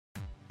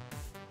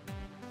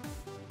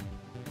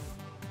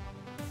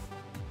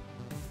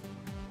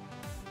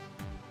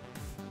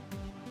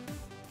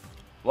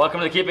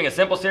Welcome to the Keeping It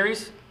Simple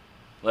series.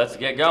 Let's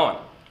get going.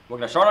 We're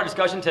going to start our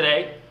discussion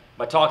today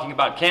by talking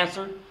about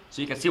cancer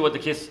so you can see what the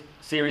KISS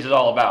series is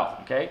all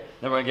about, okay?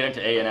 Then we're going to get into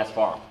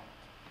KISSPharm.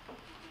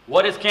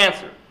 What is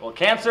cancer? Well,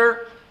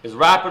 cancer is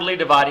rapidly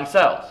dividing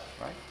cells,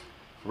 right?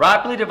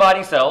 Rapidly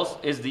dividing cells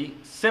is the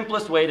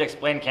simplest way to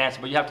explain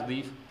cancer, but you have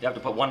to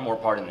put one more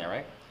part in there,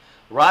 right?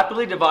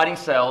 Rapidly dividing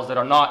cells that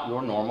are not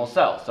your normal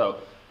cells. So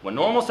when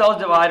normal cells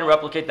divide and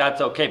replicate, that's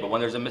okay, but when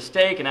there's a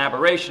mistake, an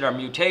aberration, or a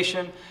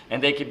mutation,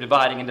 and they keep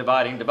dividing and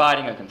dividing and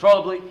dividing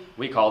uncontrollably,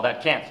 we call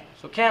that cancer.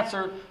 So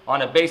cancer,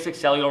 on a basic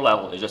cellular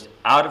level, is just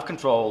out of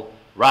control,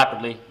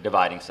 rapidly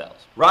dividing cells.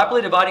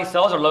 Rapidly dividing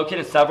cells are located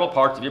in several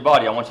parts of your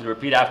body. I want you to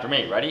repeat after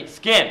me. Ready?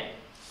 Skin.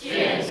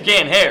 Skin.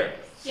 Skin, hair.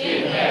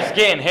 Skin, hair.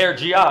 Skin, hair,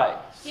 GI.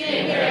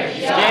 Skin, hair,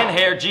 GI. Skin,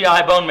 hair,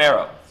 GI, bone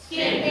marrow.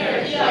 Skin,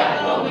 hair,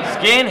 GI, bone marrow.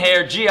 Skin,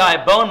 hair,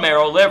 GI, bone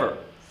marrow, liver.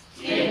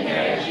 Skin,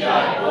 hair,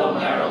 GI, bone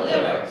marrow,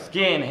 liver.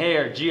 Skin,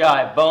 hair,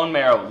 GI, bone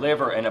marrow,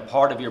 liver, and a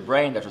part of your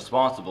brain that's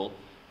responsible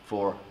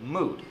for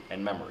mood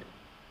and memory.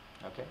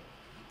 Okay?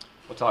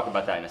 We'll talk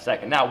about that in a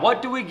second. Now,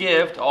 what do we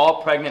give to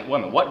all pregnant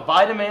women? What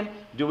vitamin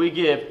do we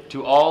give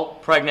to all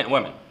pregnant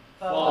women?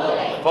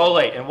 Folate.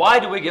 Folate. And why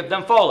do we give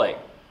them folate?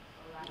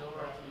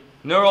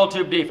 Neural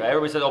tube defect.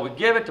 Everybody says, oh, we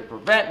give it to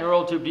prevent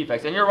neural tube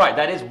defects. And you're right,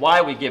 that is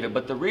why we give it.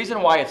 But the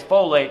reason why it's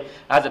folate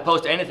as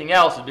opposed to anything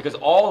else is because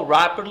all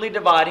rapidly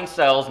dividing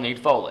cells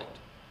need folate.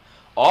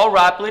 All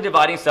rapidly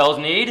dividing cells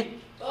need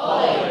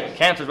folate.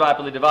 Cancer's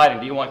rapidly dividing.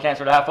 Do you want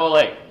cancer to have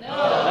folate? No.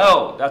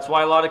 No. That's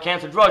why a lot of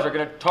cancer drugs are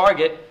going to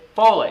target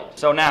folate.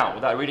 So now,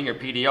 without reading your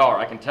PDR,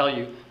 I can tell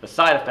you the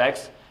side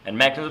effects and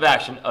mechanisms of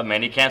action of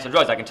many cancer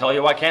drugs. I can tell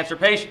you why cancer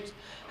patients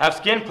have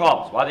skin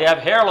problems, why they have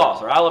hair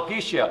loss or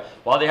alopecia,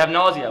 why they have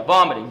nausea,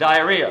 vomiting,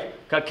 diarrhea,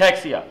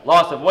 cachexia,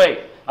 loss of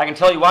weight. I can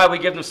tell you why we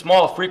give them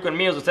small, frequent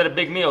meals instead of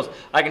big meals.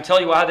 I can tell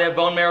you why they have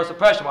bone marrow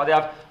suppression, why they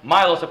have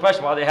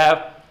myelosuppression, why they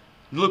have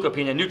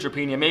leukopenia,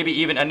 neutropenia, maybe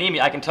even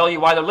anemia. I can tell you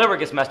why their liver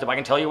gets messed up. I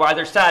can tell you why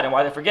they're sad and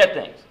why they forget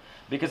things.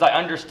 Because I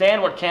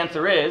understand what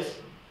cancer is,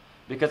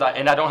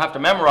 and I don't have to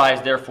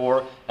memorize,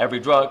 therefore, every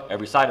drug,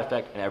 every side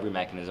effect, and every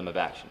mechanism of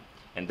action.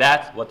 And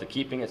that's what the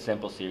Keeping It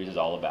Simple series is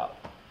all about.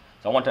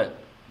 So I want to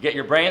get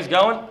your brains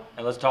going,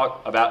 and let's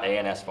talk about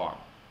KISSPharm.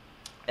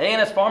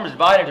 KISSPharm is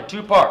divided into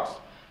two parts,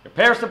 your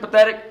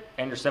parasympathetic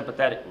and your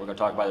sympathetic. We're going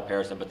to talk about the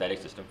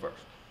parasympathetic system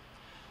first.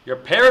 Your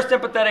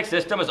parasympathetic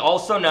system is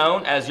also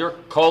known as your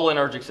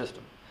cholinergic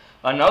system.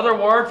 Another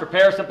word for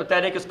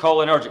parasympathetic is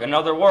cholinergic.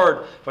 Another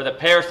word for the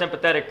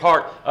parasympathetic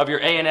part of your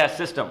ANS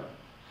system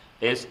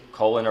is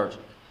cholinergic.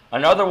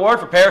 Another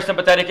word for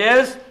parasympathetic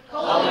is?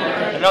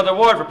 Cholinergic. Another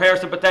word for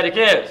parasympathetic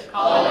is?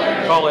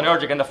 Cholinergic.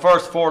 Cholinergic. And the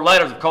first four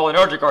letters of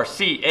cholinergic are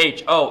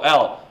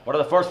C-H-O-L. What are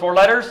the first four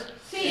letters?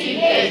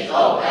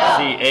 C-H-O-L.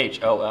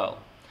 C-H-O-L.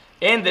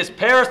 In this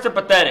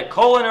parasympathetic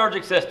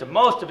cholinergic system,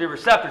 most of your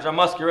receptors are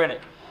muscarinic.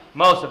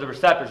 Most of the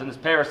receptors in this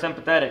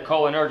parasympathetic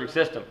cholinergic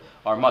system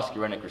are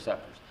muscarinic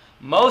receptors.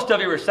 Most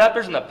of your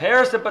receptors in the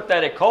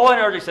parasympathetic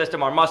cholinergic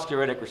system are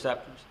muscarinic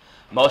receptors.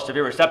 Most of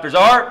your receptors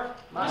are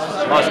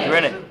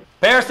muscarinic.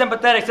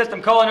 Parasympathetic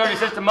system, cholinergic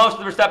system, most of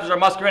the receptors are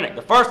muscarinic.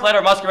 The first letter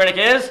of muscarinic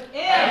is?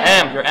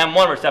 M. Your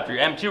M1 receptor,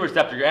 your M2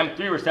 receptor, your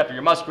M3 receptor,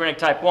 your muscarinic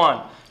type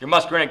 1, your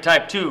muscarinic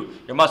type 2,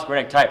 your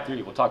muscarinic type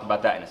 3. We'll talk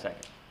about that in a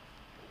second.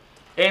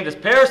 In this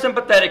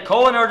parasympathetic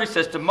cholinergic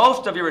system,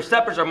 most of your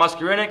receptors are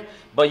muscarinic,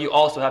 but you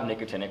also have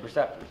nicotinic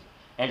receptors.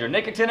 And your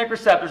nicotinic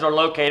receptors are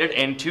located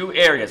in two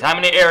areas. How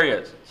many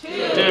areas?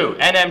 Two.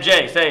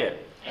 NMJ, say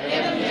it.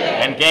 NMJ.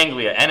 And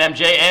ganglia.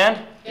 NMJ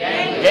and?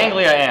 Ganglia.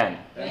 Ganglia and?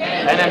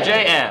 NMJ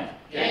and?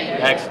 Ganglia.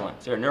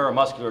 Excellent. So your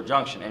neuromuscular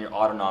junction and your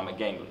autonomic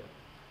ganglia.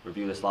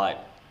 Review the slide.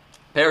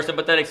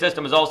 Parasympathetic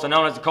system is also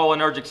known as the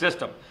cholinergic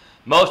system.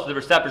 Most of the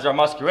receptors are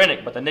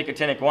muscarinic, but the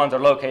nicotinic ones are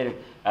located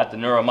at the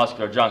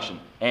neuromuscular junction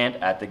and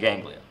at the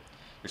ganglia.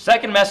 Your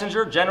second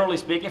messenger, generally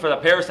speaking, for the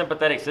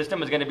parasympathetic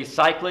system is going to be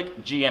cyclic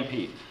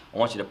GMP. I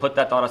want you to put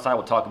that thought aside.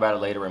 We'll talk about it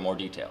later in more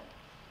detail.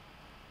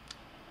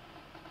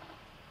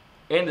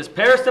 In this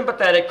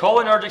parasympathetic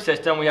cholinergic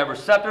system, we have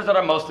receptors that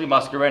are mostly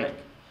muscarinic.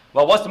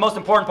 Well, what's the most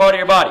important part of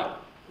your body?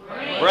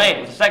 Brain.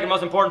 What's the second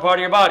most important part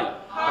of your body?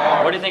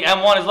 Heart. Where do you think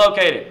M1 is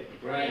located?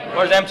 Brain.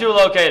 Where's M2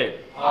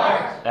 located?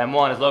 Heart.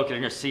 M1 is located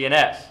in your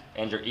CNS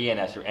and your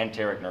ENS, your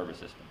enteric nervous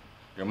system.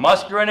 Your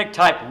muscarinic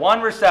type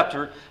 1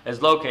 receptor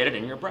is located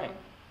in your brain.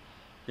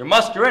 Your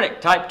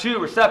muscarinic type 2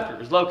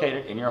 receptor is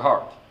located in your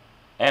heart.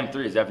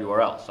 M3 is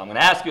everywhere else. So I'm going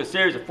to ask you a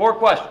series of 4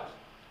 questions.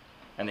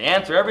 And the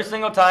answer every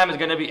single time is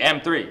going to be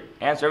M3.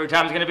 Answer every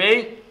time is going to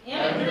be?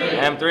 M3.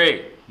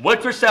 M3.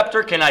 Which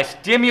receptor can I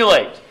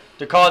stimulate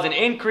to cause an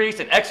increase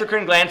in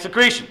exocrine gland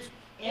secretions?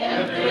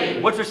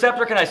 M3. Which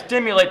receptor can I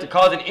stimulate to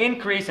cause an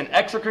increase in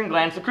exocrine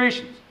gland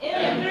secretions?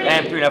 M3.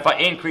 M3. Now if I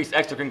increase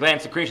exocrine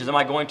gland secretions, am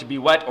I going to be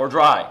wet or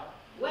dry?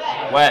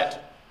 Wet.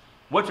 Wet.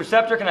 Which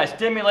receptor can I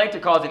stimulate to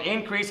cause an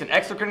increase in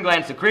exocrine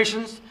gland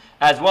secretions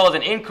as well as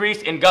an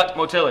increase in gut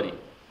motility?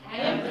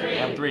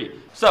 M3. M3.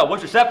 So,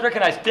 which receptor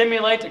can I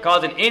stimulate to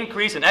cause an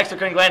increase in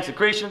exocrine gland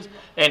secretions,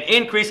 an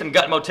increase in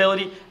gut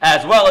motility,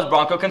 as well as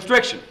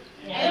bronchoconstriction?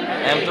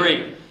 M3.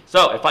 M3.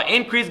 So if I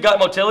increase gut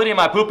motility, am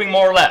I pooping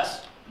more or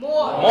less?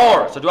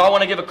 More. So do I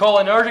want to give a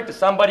cholinergic to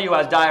somebody who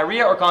has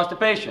diarrhea or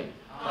constipation?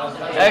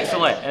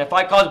 Excellent. And if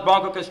I cause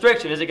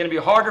bronchoconstriction, is it going to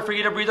be harder for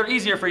you to breathe or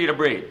easier for you to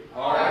breathe?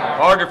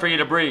 Harder for you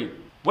to breathe.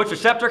 Which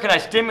receptor can I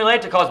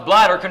stimulate to cause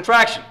bladder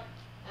contraction?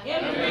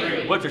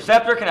 M3. Which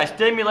receptor can I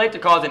stimulate to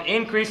cause an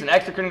increase in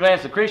exocrine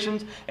gland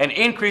secretions, an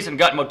increase in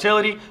gut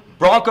motility,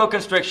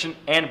 bronchoconstriction,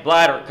 and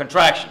bladder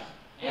contraction?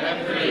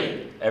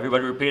 M3.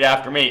 Everybody repeat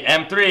after me.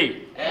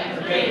 M3.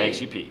 M3.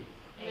 Makes you pee.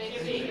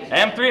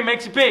 M3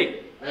 makes you pee.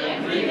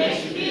 M3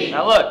 makes you pee.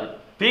 Now look, you're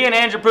peeing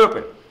and you're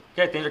pooping.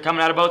 Okay, things are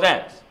coming out of both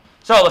ends.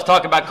 So let's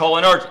talk about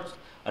cholinergics.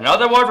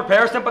 Another word for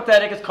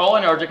parasympathetic is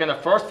cholinergic, and the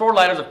first 4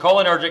 letters of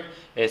cholinergic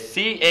is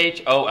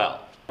CHOL.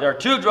 There are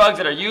 2 drugs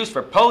that are used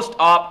for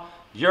post-op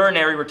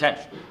urinary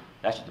retention.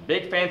 That's just a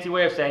big fancy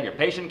way of saying your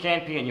patient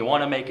can't pee and you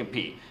want to make him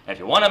pee. And if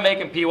you want to make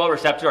him pee, what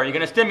receptor are you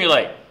going to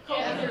stimulate?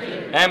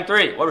 M3.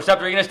 M3. What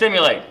receptor are you going to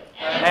stimulate?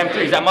 M3.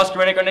 Is that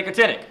muscarinic or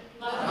nicotinic?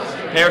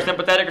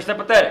 Parasympathetic or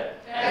sympathetic?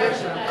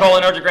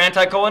 Cholinergic or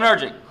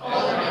anticholinergic?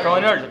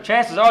 Cholinergic. The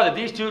chances are that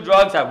these 2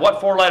 drugs have what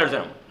 4 letters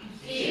in them?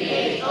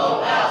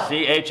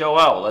 CHOL.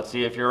 CHOL. Let's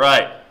see if you're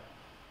right.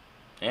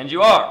 And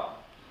you are.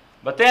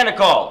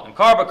 Bothanicol and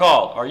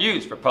carbachol are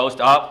used for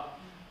post-op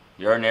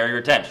urinary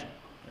retention.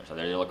 So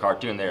there's a little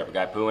cartoon there of a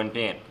guy pooing and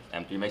peeing.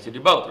 M3 makes you do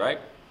both, right?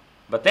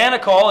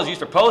 Bothanicol is used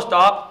for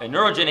post-op and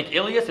neurogenic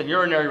ileus and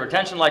urinary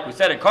retention, like we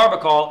said, and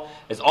carbachol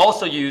is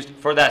also used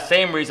for that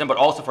same reason, but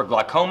also for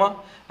glaucoma,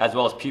 as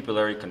well as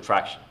pupillary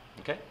contraction.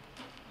 Okay?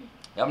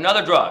 We have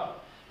another drug.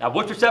 Now,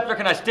 which receptor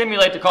can I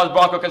stimulate to cause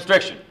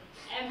bronchoconstriction?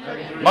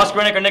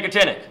 Muscarinic or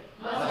nicotinic?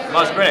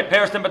 Muscarinic.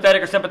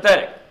 Parasympathetic or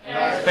sympathetic?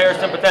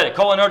 Parasympathetic.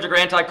 Cholinergic or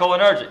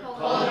anticholinergic?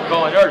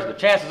 Cholinergic. The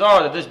chances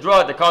are that this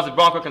drug that causes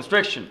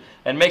bronchoconstriction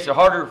and makes it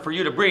harder for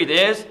you to breathe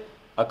is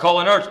a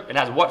cholinergic. It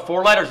has what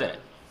 4 letters in it?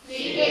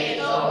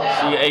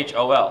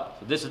 CHOL.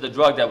 So this is the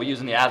drug that we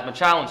use in the asthma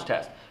challenge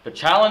test to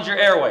challenge your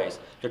airways,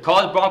 to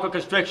cause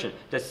bronchoconstriction,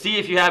 to see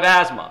if you have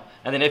asthma,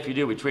 and then if you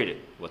do, we treat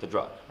it with a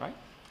drug, right?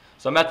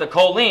 So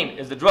methacholine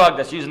is the drug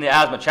that's used in the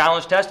asthma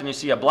challenge test, and you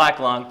see a black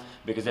lung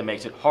because it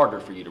makes it harder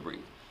for you to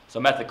breathe.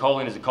 So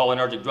methacholine is a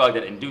cholinergic drug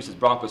that induces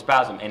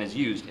bronchospasm and is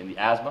used in the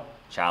asthma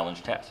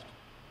challenge test.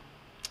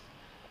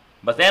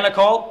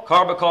 Bothanicol,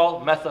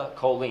 carbachol,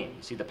 methacholine.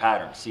 You see the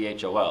pattern,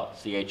 CHOL,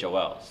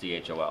 CHOL,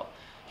 CHOL.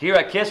 Here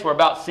at KISS, we're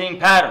about seeing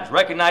patterns,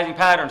 recognizing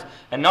patterns,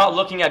 and not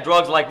looking at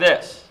drugs like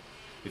this.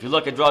 If you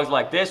look at drugs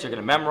like this, you're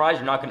going to memorize,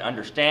 you're not going to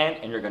understand,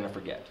 and you're going to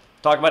forget.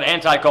 Talk about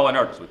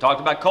anticholinergics. We talked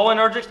about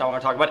cholinergics, now we're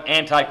going to talk about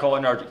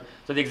anticholinergics.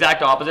 So the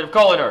exact opposite of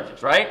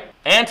cholinergics, right?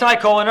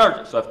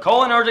 Anticholinergics. So if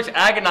cholinergics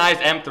agonize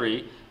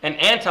M3, an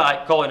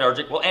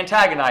anticholinergic will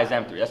antagonize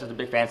M3. That's just a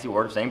big fancy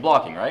word of saying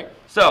blocking, right?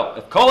 So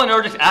if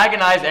cholinergics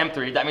agonize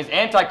M3, that means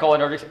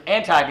anticholinergics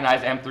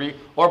antagonize M3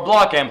 or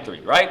block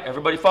M3, right?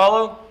 Everybody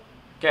follow?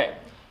 Okay.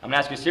 I'm going to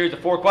ask you a series of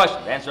 4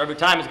 questions. The answer every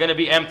time is going to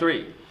be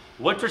M3.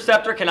 Which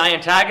receptor can I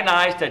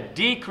antagonize to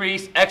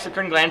decrease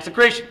exocrine gland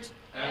secretions?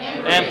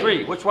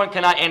 M3. Which one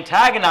can I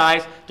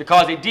antagonize to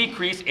cause a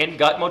decrease in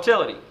gut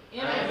motility?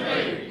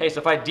 M3. Hey, so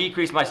if I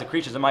decrease my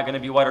secretions, am I going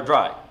to be wet or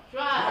dry?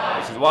 Dry.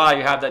 This is why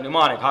you have that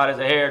mnemonic, hot as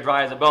a hair,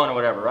 dry as a bone, or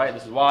whatever, right?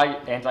 This is why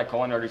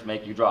anticholinergics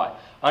make you dry.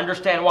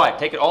 Understand why.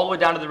 Take it all the way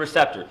down to the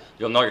receptor.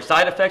 You'll know your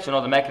side effects, you'll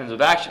know the mechanism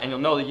of action, and you'll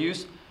know the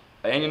use,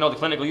 and you'll know the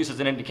clinical use as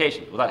an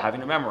indication without having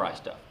to memorize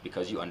stuff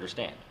because you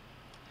understand.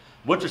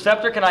 Which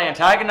receptor can I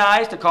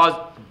antagonize to cause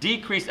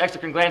decreased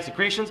exocrine gland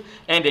secretions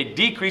and a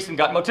decrease in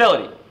gut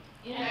motility?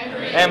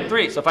 M3.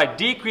 M3. So if I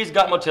decrease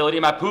gut motility,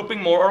 am I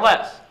pooping more or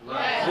less?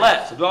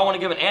 Less. So do I want to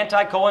give an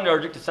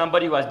anticholinergic to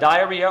somebody who has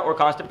diarrhea or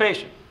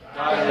constipation?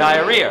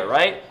 Diarrhea,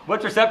 right?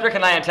 Which receptor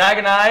can I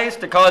antagonize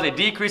to cause a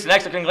decrease in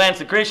exocrine gland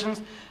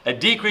secretions, a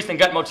decrease in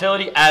gut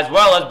motility, as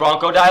well as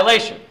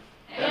bronchodilation?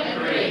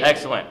 M3.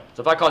 Excellent.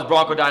 So if I cause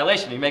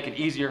bronchodilation, you make it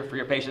easier for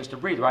your patients to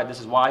breathe, right?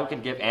 This is why we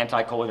can give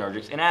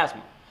anticholinergics in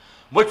asthma.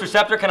 Which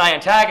receptor can I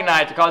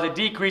antagonize to cause a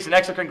decrease in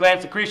exocrine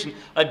gland secretion,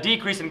 a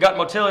decrease in gut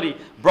motility,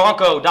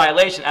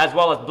 bronchodilation, as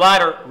well as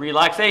bladder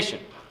relaxation?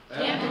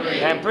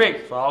 M3.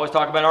 M3. So I always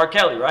talk about R.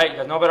 Kelly, right? You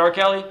guys know about R.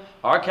 Kelly?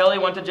 R. Kelly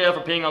went to jail for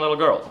peeing on little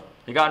girls.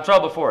 He got in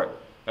trouble for it.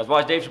 You guys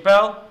watch Dave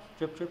Chappelle?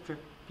 Trip, trip, trip,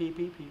 pee,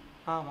 pee, pee.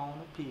 I wanna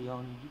pee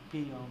on you, you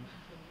pee on me.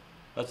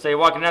 Let's say you're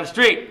walking down the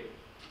street.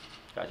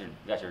 Got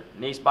your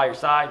niece by your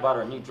side, bought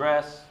her a new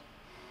dress.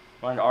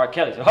 Running to R.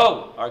 Kelly. Said,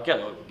 "Oh, R.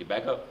 Kelly, oh, get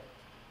back up.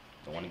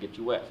 Don't want to get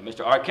you wet." So,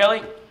 Mr. R.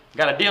 Kelly,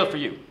 got a deal for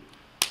you.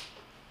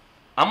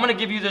 I'm going to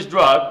give you this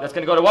drug that's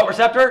going to go to what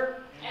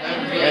receptor? M3.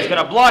 And it's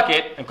going to block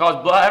it and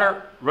cause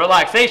bladder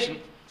relaxation.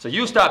 So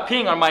you stop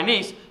peeing on my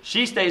niece,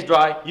 she stays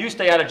dry, you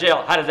stay out of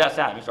jail. How does that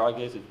sound? Mr. R.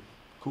 Kelly said,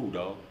 "Cool,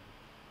 dog."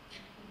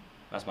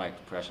 That's my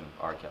impression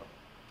of R. Kelly.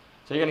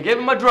 So you're going to give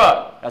him a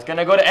drug that's going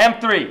to go to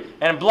M3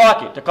 and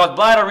block it to cause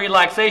bladder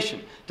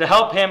relaxation to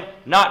help him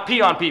not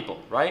pee on people,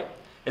 right?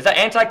 Is that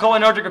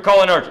anticholinergic or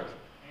cholinergic?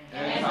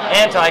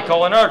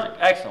 Anticholinergic.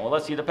 Excellent. Well,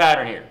 let's see the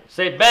pattern here.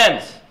 Say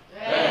Benz.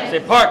 Benz. Say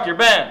park your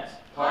Benz.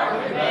 Park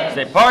your Benz.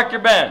 Say park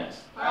your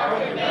Benz.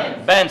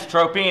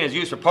 Benztropine is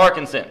used for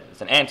Parkinson's.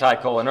 It's an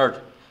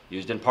anticholinergic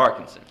used in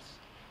Parkinson's.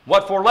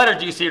 What four letters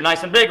do you see are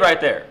nice and big right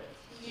there?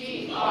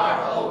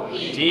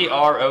 T-R-O-P.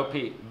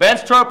 T-R-O-P.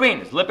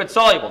 Benztropine is lipid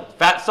soluble,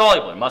 fat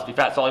soluble. It must be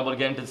fat soluble to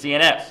get into the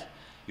CNS.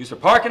 Used for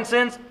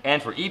Parkinson's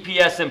and for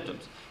EPS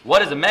symptoms.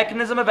 What is the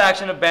mechanism of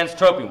action of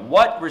benztropine?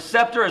 What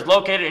receptor is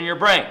located in your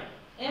brain?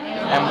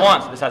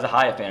 M1. So this has a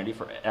high affinity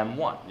for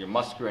M1, your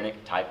muscarinic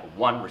type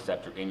 1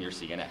 receptor in your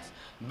CNS.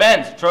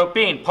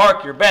 Benztropine,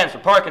 park your Benz for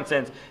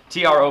Parkinson's,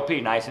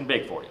 T-R-O-P, nice and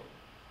big for you.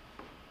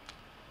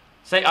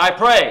 Say, I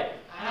pray.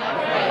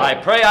 I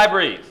pray, I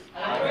breathe.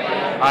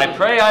 I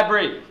pray, I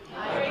breathe.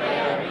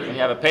 When you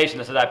have a patient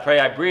that says, I pray,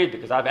 I breathe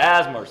because I have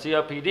asthma or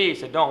COPD,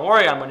 say, don't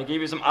worry, I'm going to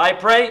give you some I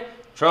pray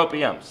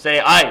tropium. Say,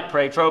 I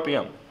pray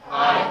tropium.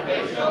 I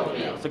pray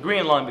tropium. It's a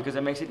green lung because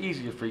it makes it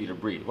easier for you to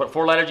breathe. What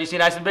four letters do you see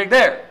nice and big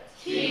there?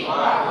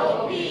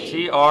 T-R-O-P.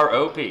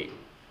 T-R-O-P.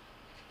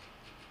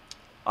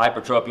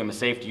 Ipratropium is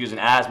safe to use in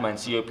asthma and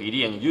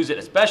COPD, and you use it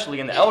especially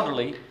in the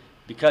elderly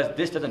because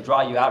this doesn't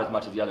dry you out as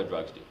much as the other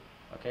drugs do.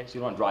 Okay, so you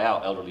don't want to dry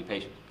out elderly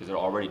patients because they're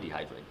already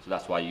dehydrated. So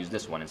that's why I use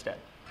this one instead.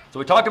 So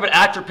we talked about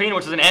atropine,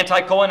 which is an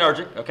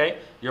anticholinergic. Okay,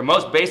 your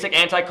most basic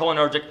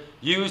anticholinergic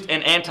used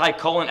in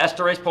anticolon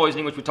esterase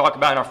poisoning, which we talk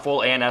about in our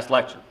full ANS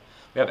lecture.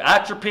 We have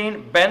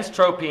atropine,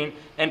 benztropine,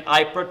 and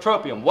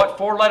ipratropium. What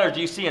four letters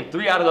do you see in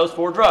 3 out of those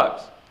 4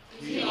 drugs?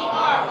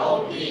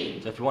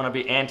 T-R-O-P. So if you want to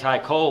be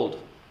anti-cold,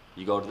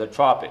 you go to the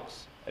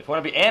tropics. If you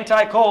want to be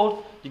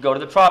anti-cold, you go to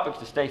the tropics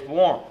to stay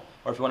warm.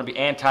 Or if you want to be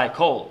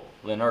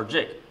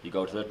anti-cholinergic, you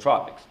go to the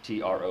tropics.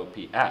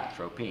 T-R-O-P,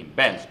 atropine,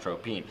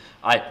 benztropine,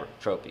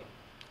 ipratropium.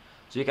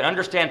 So you can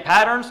understand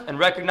patterns and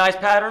recognize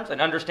patterns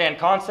and understand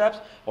concepts,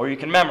 or you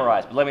can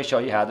memorize. But let me show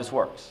you how this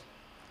works.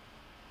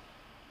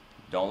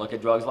 Don't look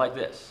at drugs like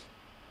this.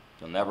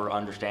 You'll never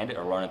understand it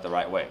or learn it the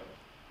right way.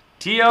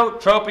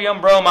 Tiotropium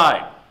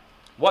bromide.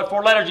 What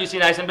 4 letters do you see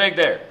nice and big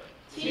there?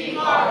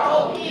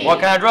 T-R-O-P. What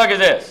kind of drug is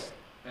this?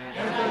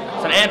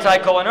 It's an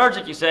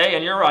anticholinergic, you say,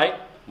 and you're right.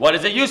 What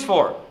is it used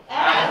for?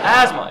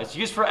 Asthma. It's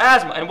used for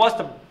asthma. And what's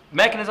the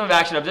mechanism of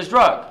action of this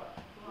drug?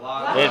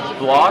 It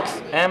blocks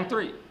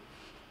M3.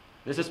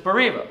 This is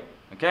Spiriva.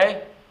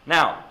 Okay?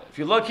 Now, if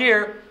you look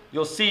here,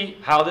 you'll see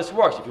how this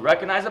works. If you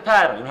recognize a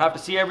pattern, you don't have to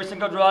see every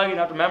single drug, you don't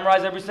have to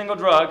memorize every single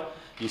drug.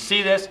 You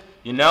see this,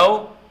 you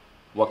know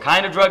what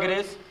kind of drug it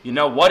is, you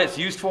know what it's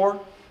used for,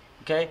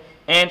 okay,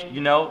 and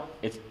you know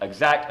its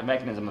exact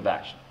mechanism of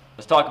action.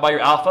 Let's talk about your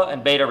alpha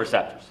and beta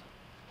receptors.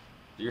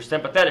 Your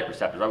sympathetic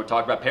receptors, right? We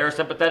talked about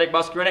parasympathetic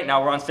muscarinic,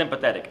 now we're on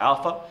sympathetic,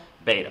 alpha,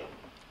 beta.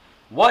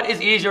 What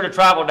is easier to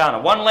travel down, a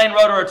 1-lane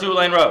road or a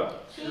 2-lane road?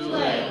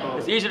 2-lane.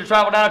 It's easier to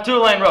travel down a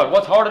 2-lane road.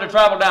 What's harder to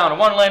travel down, a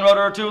 1-lane road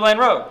or a 2-lane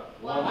road?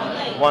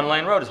 1-lane.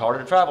 1-lane road is harder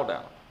to travel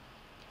down.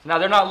 So now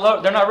they're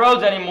not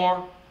roads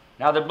anymore.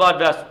 Now they're blood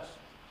vessels.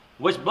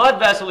 Which blood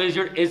vessel is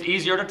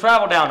easier to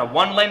travel down, a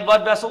 1-lane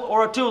blood vessel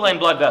or a 2-lane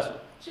blood vessel?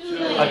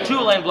 2-lane. A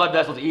 2-lane blood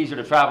vessel is easier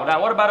to travel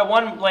down. What about a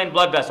 1-lane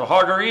blood vessel?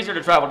 Harder or easier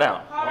to travel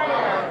down?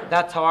 Harder.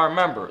 That's how I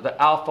remember that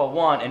alpha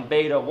 1 and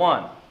beta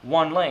 1,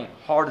 1 lane,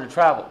 harder to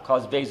travel,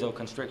 cause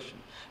vasoconstriction.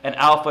 And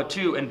alpha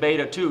 2 and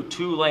beta 2,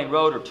 2-lane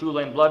road or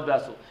 2-lane blood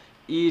vessel,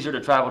 easier to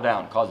travel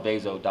down, cause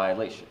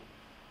vasodilation.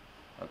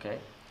 Okay?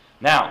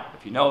 Now,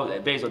 if you know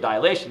that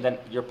vasodilation, then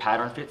your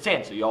pattern fits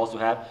in. So you also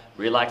have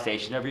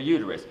relaxation of your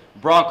uterus,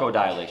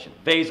 bronchodilation,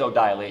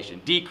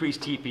 vasodilation,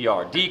 decreased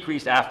TPR,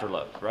 decreased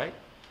afterload, right?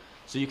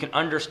 So you can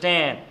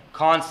understand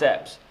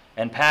concepts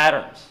and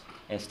patterns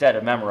instead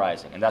of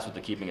memorizing. And that's what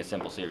the Keeping It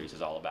Simple series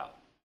is all about.